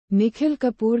Nikhil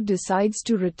Kapoor decides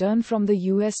to return from the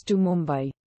US to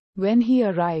Mumbai. When he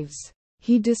arrives,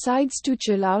 he decides to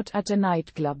chill out at a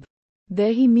nightclub.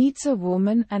 There he meets a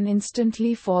woman and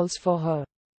instantly falls for her.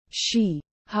 She,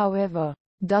 however,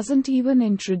 doesn't even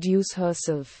introduce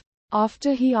herself.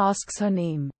 After he asks her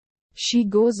name, she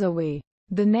goes away.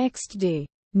 The next day,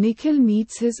 Nikhil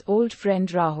meets his old friend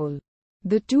Rahul.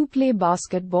 The two play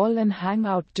basketball and hang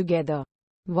out together.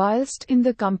 Whilst in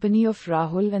the company of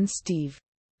Rahul and Steve,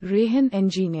 Rehan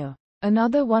engineer,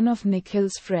 another one of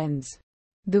Nikhil's friends.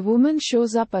 The woman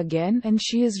shows up again and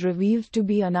she is revealed to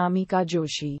be Anamika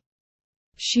Joshi.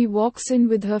 She walks in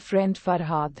with her friend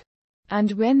Farhad.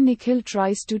 And when Nikhil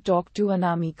tries to talk to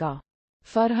Anamika,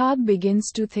 Farhad begins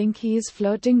to think he is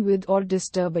flirting with or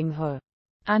disturbing her.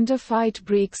 And a fight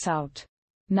breaks out.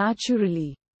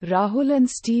 Naturally, Rahul and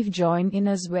Steve join in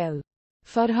as well.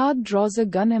 Farhad draws a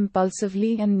gun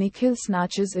impulsively and Nikhil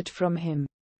snatches it from him,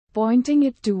 pointing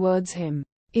it towards him.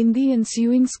 In the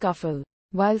ensuing scuffle,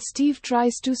 while Steve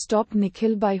tries to stop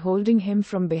Nikhil by holding him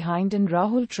from behind and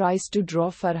Rahul tries to draw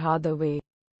Farhad away,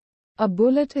 a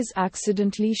bullet is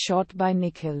accidentally shot by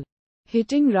Nikhil,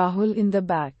 hitting Rahul in the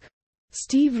back.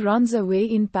 Steve runs away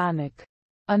in panic.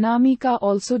 Anamika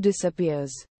also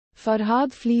disappears.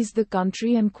 Farhad flees the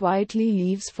country and quietly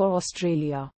leaves for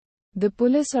Australia. The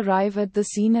police arrive at the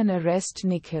scene and arrest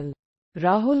Nikhil.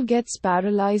 Rahul gets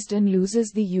paralyzed and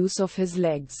loses the use of his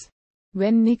legs.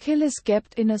 When Nikhil is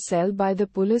kept in a cell by the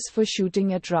police for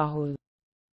shooting at Rahul,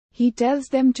 he tells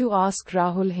them to ask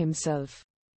Rahul himself,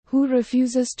 who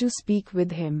refuses to speak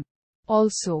with him.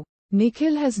 Also,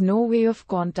 Nikhil has no way of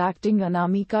contacting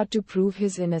Anamika to prove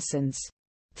his innocence.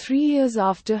 3 years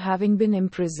after having been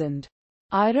imprisoned,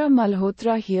 Ira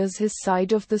Malhotra hears his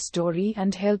side of the story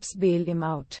and helps bail him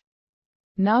out.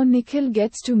 Now Nikhil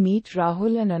gets to meet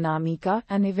Rahul and Anamika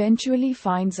and eventually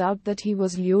finds out that he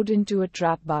was lured into a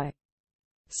trap by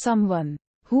someone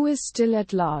who is still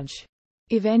at large.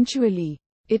 Eventually,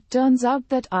 it turns out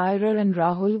that Ira and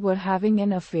Rahul were having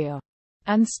an affair,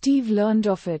 and Steve learned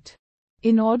of it.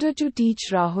 In order to teach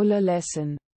Rahul a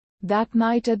lesson, that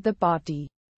night at the party,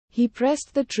 he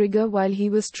pressed the trigger while he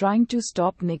was trying to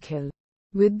stop Nikhil,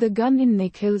 with the gun in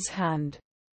Nikhil's hand,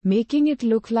 making it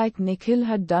look like Nikhil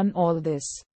had done all this.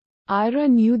 Ira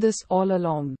knew this all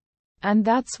along, and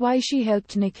that's why she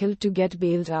helped Nikhil to get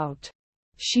bailed out.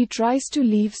 She tries to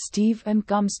leave Steve and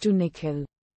comes to Nikhil,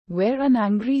 where an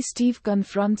angry Steve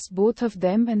confronts both of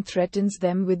them and threatens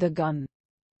them with a gun.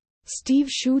 Steve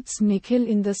shoots Nikhil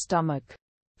in the stomach,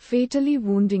 fatally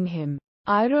wounding him.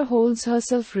 Ira holds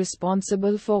herself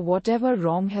responsible for whatever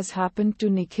wrong has happened to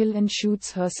Nikhil and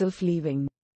shoots herself, leaving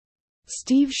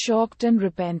Steve shocked and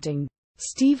repenting.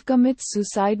 Steve commits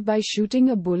suicide by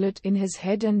shooting a bullet in his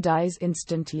head and dies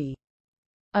instantly.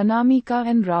 Anamika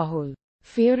and Rahul,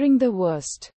 fearing the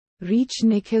worst, reach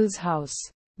Nikhil's house,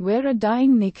 where a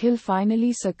dying Nikhil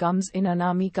finally succumbs in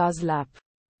Anamika's lap.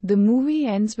 The movie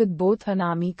ends with both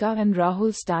Anamika and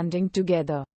Rahul standing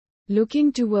together,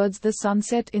 looking towards the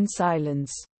sunset in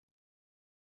silence.